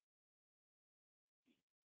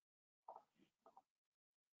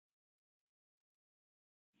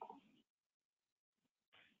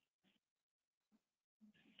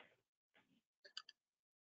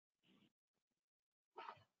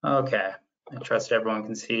 Okay, I trust everyone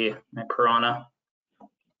can see my Pirana.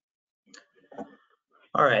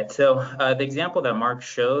 All right, so the example that Mark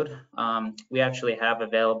showed, we actually have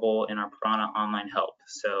available in our Pirana online help.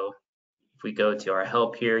 So if we go to our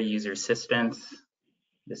help here, user assistance,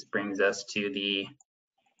 this brings us to the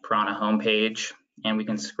Pirana homepage, and we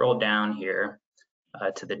can scroll down here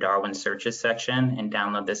to the Darwin searches section and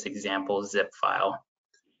download this example zip file.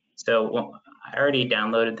 So I already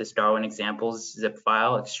downloaded this Darwin examples zip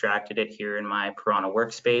file, extracted it here in my Pirana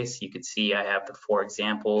workspace. You can see I have the 4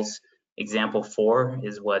 examples. Example 4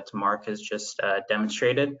 is what Mark has just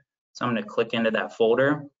demonstrated. So I'm going to click into that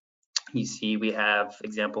folder. You see we have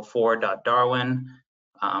example 4.darwin,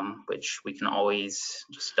 which we can always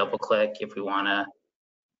just double click if we want to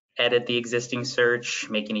edit the existing search,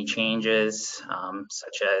 make any changes,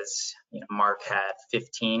 such as Mark had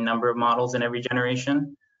 15 number of models in every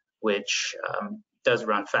generation, which does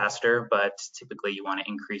run faster, but typically you want to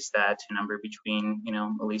increase that to a number between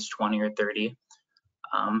at least 20 or 30.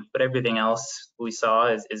 But everything else we saw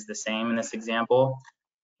is the same in this example.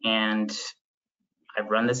 And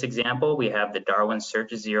I've run this example. We have the Darwin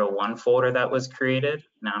Search 01 folder that was created.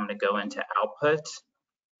 Now I'm going to go into output,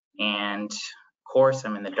 and of course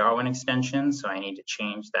I'm in the Darwin extension, so I need to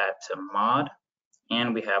change that to mod.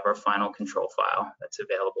 And we have our final control file that's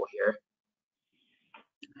available here.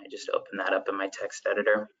 I just opened that up in my text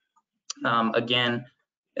editor. Again,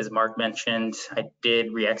 as Mark mentioned, I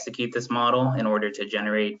did re-execute this model in order to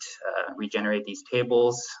regenerate these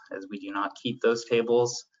tables, as we do not keep those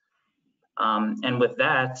tables. And with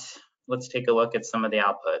that, let's take a look at some of the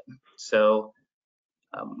output. So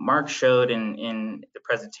Mark showed in the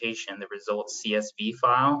presentation the results CSV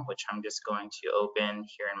file, which I'm just going to open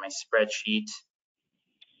here in my spreadsheet.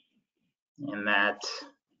 And that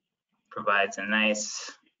provides a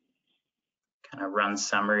nice kind of run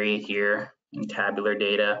summary here in tabular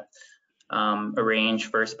data, arranged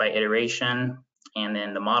first by iteration, and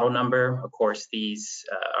then the model number. Of course, these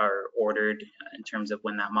are ordered in terms of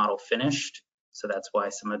when that model finished. So that's why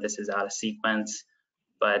some of this is out of sequence.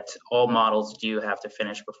 But all models do have to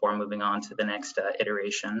finish before moving on to the next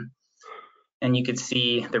iteration. And you can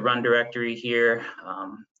see the run directory here,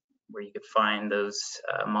 where you could find those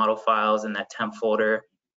model files in that temp folder,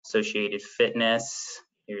 associated fitness.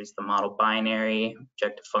 Here's the model binary,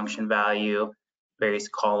 objective function value, various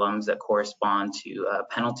columns that correspond to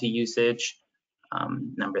penalty usage,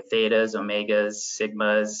 number thetas, omegas,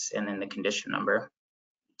 sigmas, and then the condition number.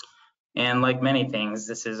 And like many things,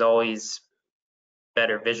 this is always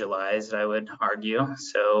better visualized, I would argue.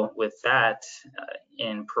 So with that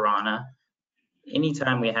in Pirana,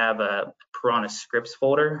 anytime we have a Pirana scripts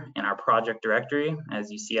folder in our project directory,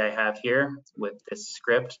 as you see I have here with this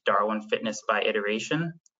script, Darwin Fitness by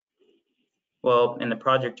Iteration. Well, in the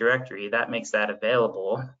project directory, that makes that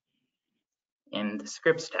available in the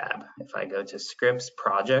scripts tab. If I go to scripts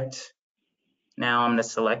project, now I'm going to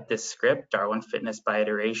select this script, Darwin Fitness by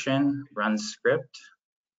Iteration, run script.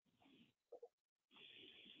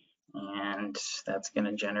 And that's going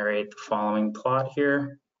to generate the following plot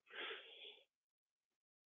here.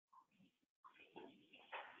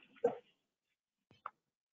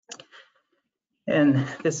 And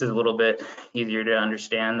this is a little bit easier to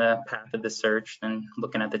understand the path of the search than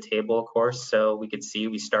looking at the table, of course. So we could see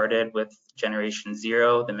we started with generation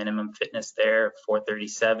 0, the minimum fitness there,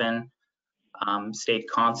 437, stayed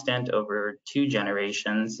constant over 2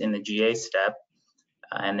 generations in the GA step.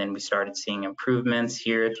 And then we started seeing improvements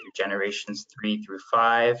here through generations 3 through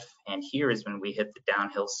 5. And here is when we hit the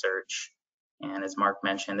downhill search. And as Mark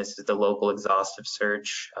mentioned, this is the local exhaustive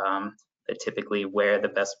search, that typically where the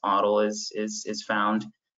best model is found.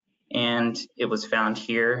 And it was found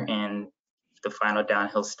here in the final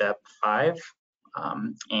downhill step 5.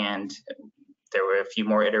 And there were a few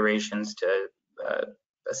more iterations to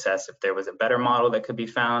assess if there was a better model that could be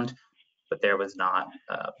found, but there was not.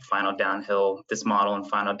 Final downhill, this model in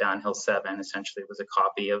final downhill 7 essentially was a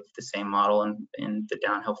copy of the same model in the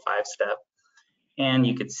downhill 5 step. And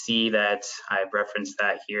you could see that I've referenced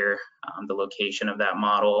that here, the location of that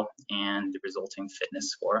model and the resulting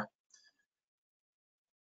fitness score.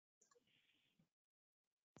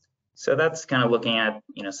 So that's kind of looking at,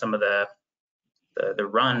 some of the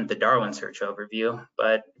Darwin search overview.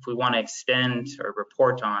 But if we want to extend or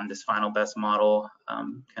report on this final best model,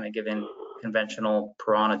 kind of given conventional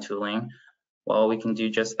Pirana tooling, well, we can do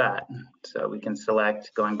just that. So we can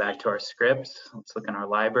select, going back to our scripts, let's look in our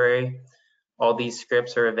library. All these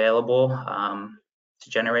scripts are available to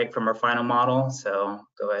generate from our final model. So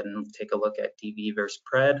go ahead and take a look at DV versus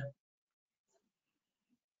pred.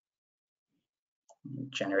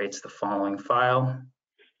 It generates the following file.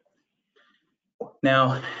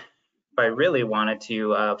 Now, if I really wanted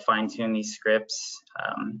to fine-tune these scripts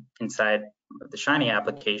inside the Shiny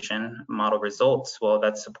application, model results, well,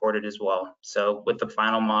 that's supported as well. So with the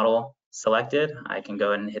final model selected, I can go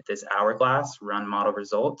ahead and hit this hourglass, run model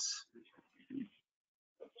results.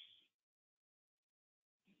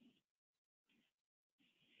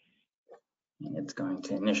 And it's going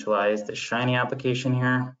to initialize the Shiny application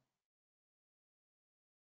here.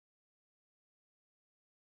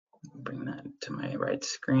 Bring that to my right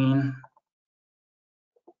screen.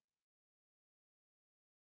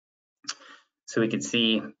 So we can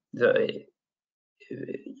see in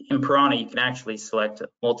Pirana, you can actually select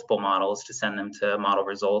multiple models to send them to model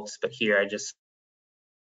results. But here I just,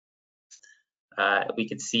 we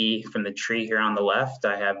could see from the tree here on the left,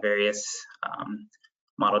 I have various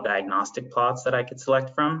model diagnostic plots that I could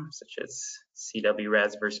select from, such as CW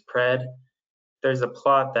res versus pred. There's a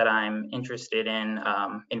plot that I'm interested in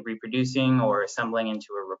reproducing or assembling into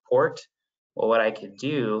a report. Well, what I could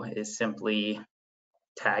do is simply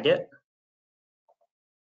tag it.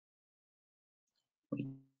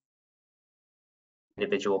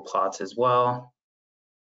 Individual plots as well.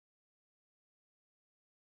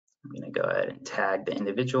 I'm going to go ahead and tag the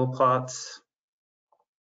individual plots.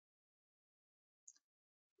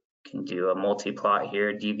 Can do a multi-plot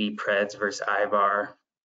here, DV preds versus IVAR.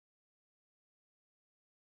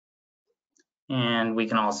 And we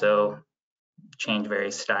can also change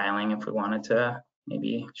various styling if we wanted to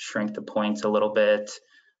maybe shrink the points a little bit.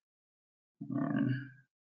 And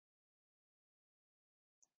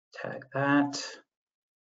tag that.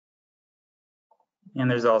 And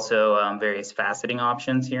there's also various faceting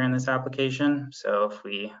options here in this application. So if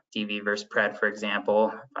we DV versus pred, for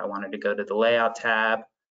example, if I wanted to go to the layout tab,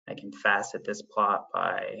 I can facet this plot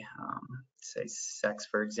by, say, sex,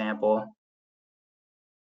 for example.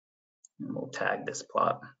 And we'll tag this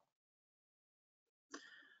plot.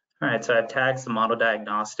 All right, so I've tagged some model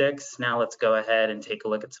diagnostics. Now let's go ahead and take a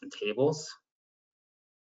look at some tables.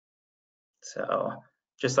 So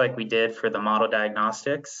just like we did for the model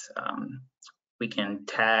diagnostics, we can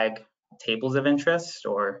tag tables of interest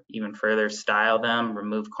or even further style them,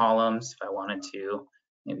 remove columns. If I wanted to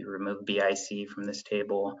maybe remove BIC from this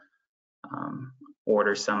table,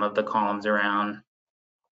 order some of the columns around.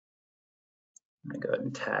 I'm gonna go ahead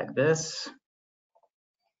and tag this.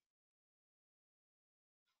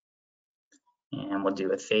 And we'll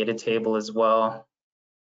do a theta table as well.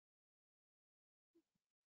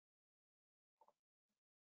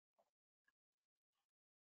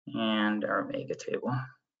 And our omega table.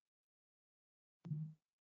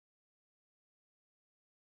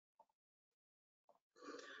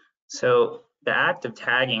 So the act of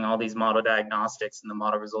tagging all these model diagnostics in the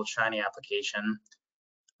model results Shiny application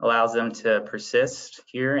allows them to persist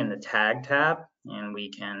here in the tag tab, and we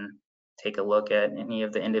can take a look at any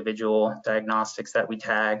of the individual diagnostics that we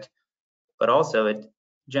tagged, but also it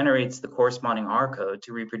generates the corresponding R code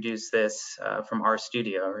to reproduce this from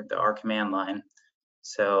RStudio, or the R command line.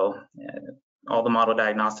 So all the model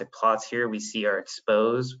diagnostic plots here we see are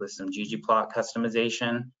exposed with some ggplot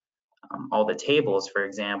customization. All the tables, for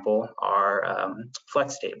example, are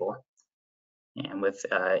flex table, and with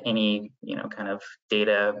any kind of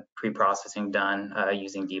data pre-processing done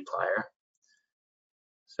using dplyr.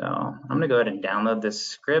 So I'm going to go ahead and download this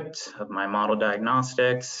script of my model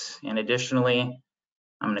diagnostics, and additionally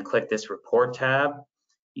I'm going to click this report tab.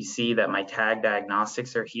 You see that my tag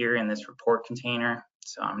diagnostics are here in this report container,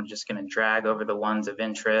 so I'm just going to drag over the ones of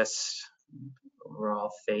interest: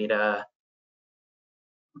 overall theta,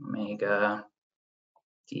 omega,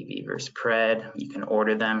 DV versus pred. You can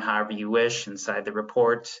order them however you wish inside the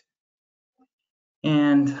report.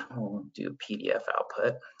 And we'll do a PDF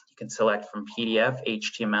output. You can select from PDF,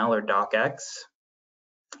 HTML, or docx.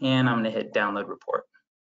 And I'm going to hit download report.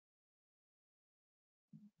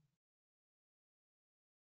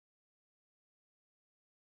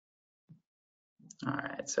 All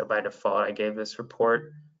right, so by default, I gave this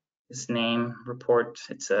report this name report.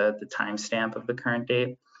 It's the timestamp of the current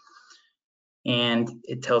date. And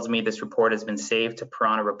it tells me this report has been saved to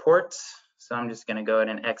Pirana reports. So I'm just going to go ahead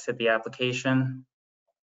and exit the application,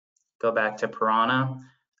 go back to Pirana.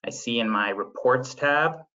 I see in my reports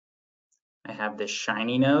tab, I have this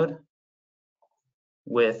Shiny node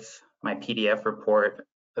with my PDF report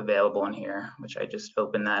available in here, which I just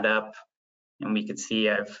opened that up, and we could see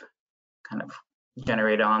I've kind of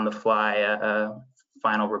generated on the fly a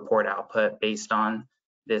final report output based on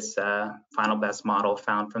this final best model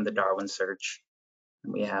found from the Darwin search.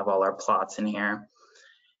 We have all our plots in here.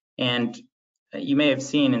 And you may have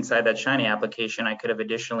seen inside that Shiny application, I could have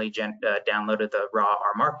additionally downloaded the raw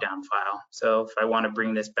R Markdown file. So if I want to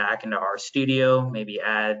bring this back into RStudio, maybe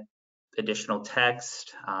add additional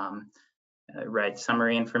text, write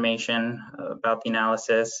summary information about the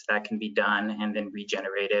analysis, that can be done and then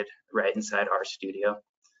regenerated right inside RStudio.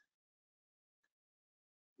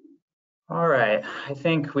 All right, I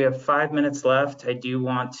think we have 5 minutes left. I do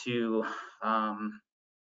want to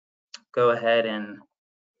go ahead and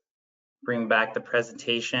bring back the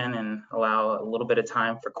presentation and allow a little bit of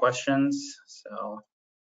time for questions. So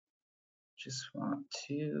just want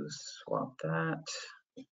to swap that.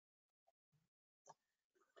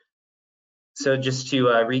 So just to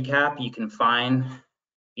recap, you can find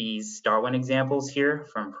these Darwin examples here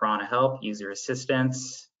from Pirana Help, User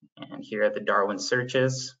Assistance, and here at the Darwin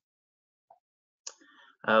searches.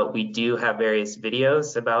 We do have various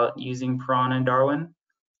videos about using Pirana and Darwin.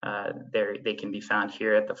 They can be found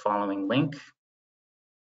here at the following link.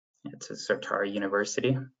 It's a Certara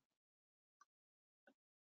University.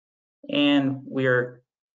 And we are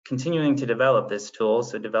continuing to develop this tool,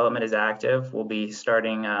 so development is active. We'll be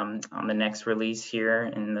starting on the next release here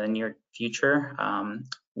in the near future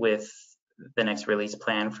with the next release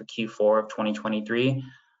plan for Q4 of 2023.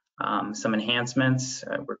 Some enhancements,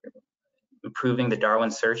 we're improving the Darwin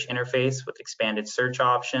search interface with expanded search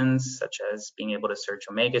options, such as being able to search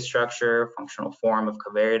omega structure, functional form of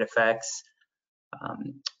covariate effects.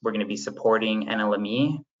 We're going to be supporting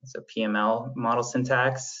NLME, so PML model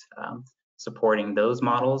syntax, supporting those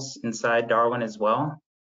models inside Darwin as well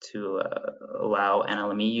to allow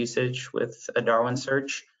NLME usage with a Darwin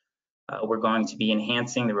search. We're going to be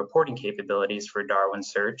enhancing the reporting capabilities for Darwin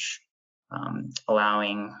search,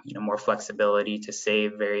 allowing more flexibility to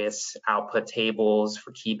save various output tables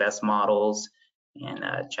for key best models and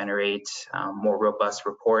generate more robust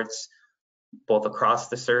reports both across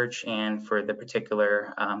the search and for the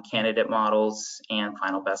particular candidate models and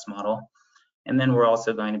final best model. And then we're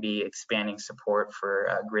also going to be expanding support for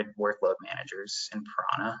grid workload managers in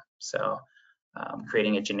Pirana. So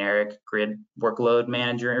creating a generic grid workload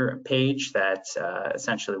manager page that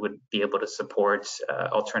essentially would be able to support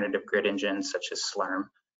alternative grid engines such as Slurm.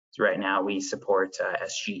 So right now we support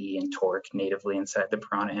SGE and Torque natively inside the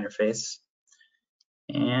Pirana interface.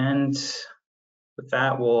 And with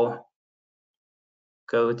that, we'll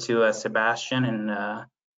go to Sebastian, and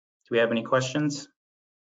do we have any questions?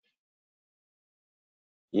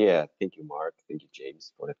 Yeah, thank you, Mark. Thank you,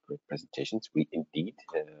 James, for that great presentations. We indeed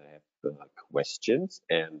have questions,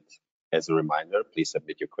 and as a reminder, please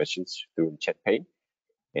submit your questions through the chat pane,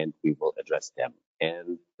 and we will address them.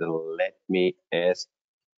 And let me ask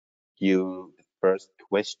you the first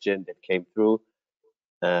question that came through.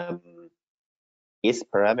 Is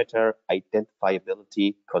parameter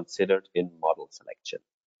identifiability considered in model selection?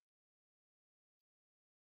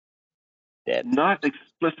 Not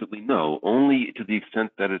explicitly, no. Only to the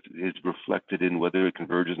extent that it is reflected in whether it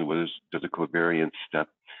converges and whether there's a covariance step.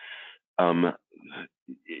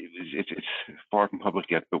 It's far from public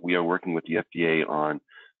yet, but we are working with the FDA on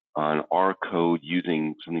our code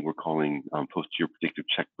using something we're calling posterior predictive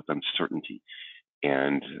check with uncertainty.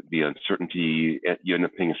 And the uncertainty, you end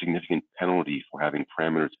up paying a significant penalty for having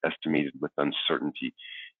parameters estimated with uncertainty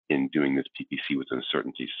in doing this PPC with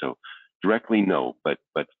uncertainty. So directly, no, but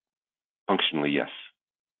functionally, yes.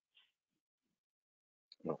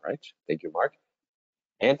 All right, thank you, Mark.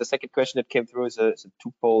 And the second question that came through is a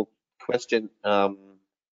twofold question.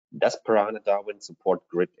 Does Pirana Darwin support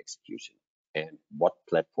grid execution? And what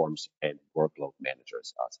platforms and workload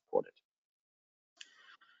managers are supported?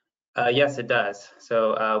 Yes, it does.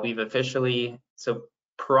 So we've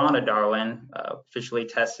Pirana Darwin officially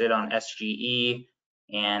tested on SGE,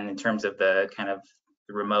 and in terms of the kind of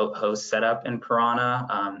the remote host setup in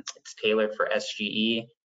Pirana, it's tailored for SGE.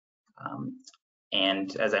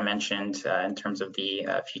 And as I mentioned, in terms of the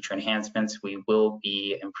future enhancements, we will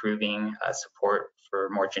be improving support for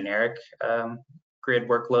more generic grid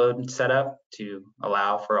workload setup to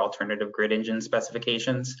allow for alternative grid engine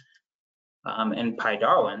specifications. And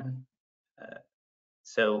pyDarwin,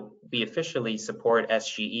 so we officially support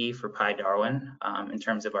SGE for pyDarwin in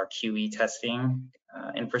terms of our QE testing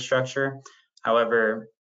infrastructure. However,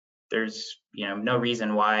 there's no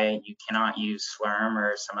reason why you cannot use Slurm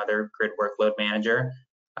or some other grid workload manager.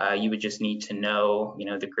 You would just need to know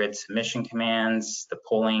the grid submission commands, the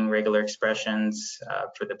polling regular expressions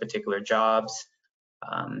for the particular jobs.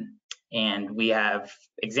 And we have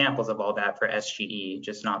examples of all that for SGE,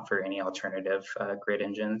 just not for any alternative grid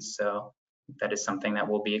engines. So that is something that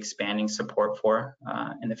we'll be expanding support for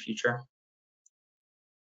in the future.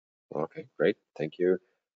 Okay, great, thank you,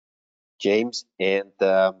 James. And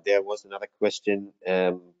there was another question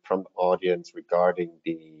from the audience regarding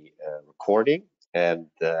the recording. And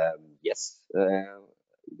yes,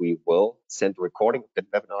 we will send a recording of the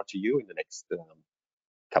webinar to you in the next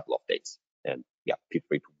couple of days. And yeah, feel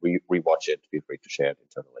free to rewatch it, feel free to share it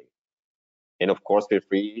internally. And of course, feel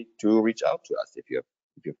free to reach out to us if you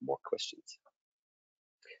have more questions.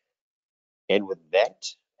 And with that,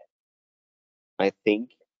 I think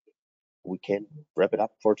we can wrap it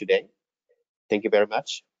up for today. Thank you very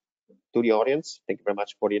much to the audience. Thank you very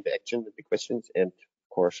much for the interaction and the questions. And of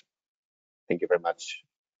course, thank you very much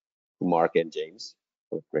to Mark and James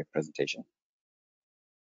for a great presentation.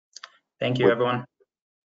 Thank you, everyone.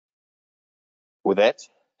 With that,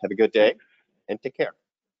 have a good day and take care.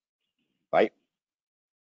 Bye.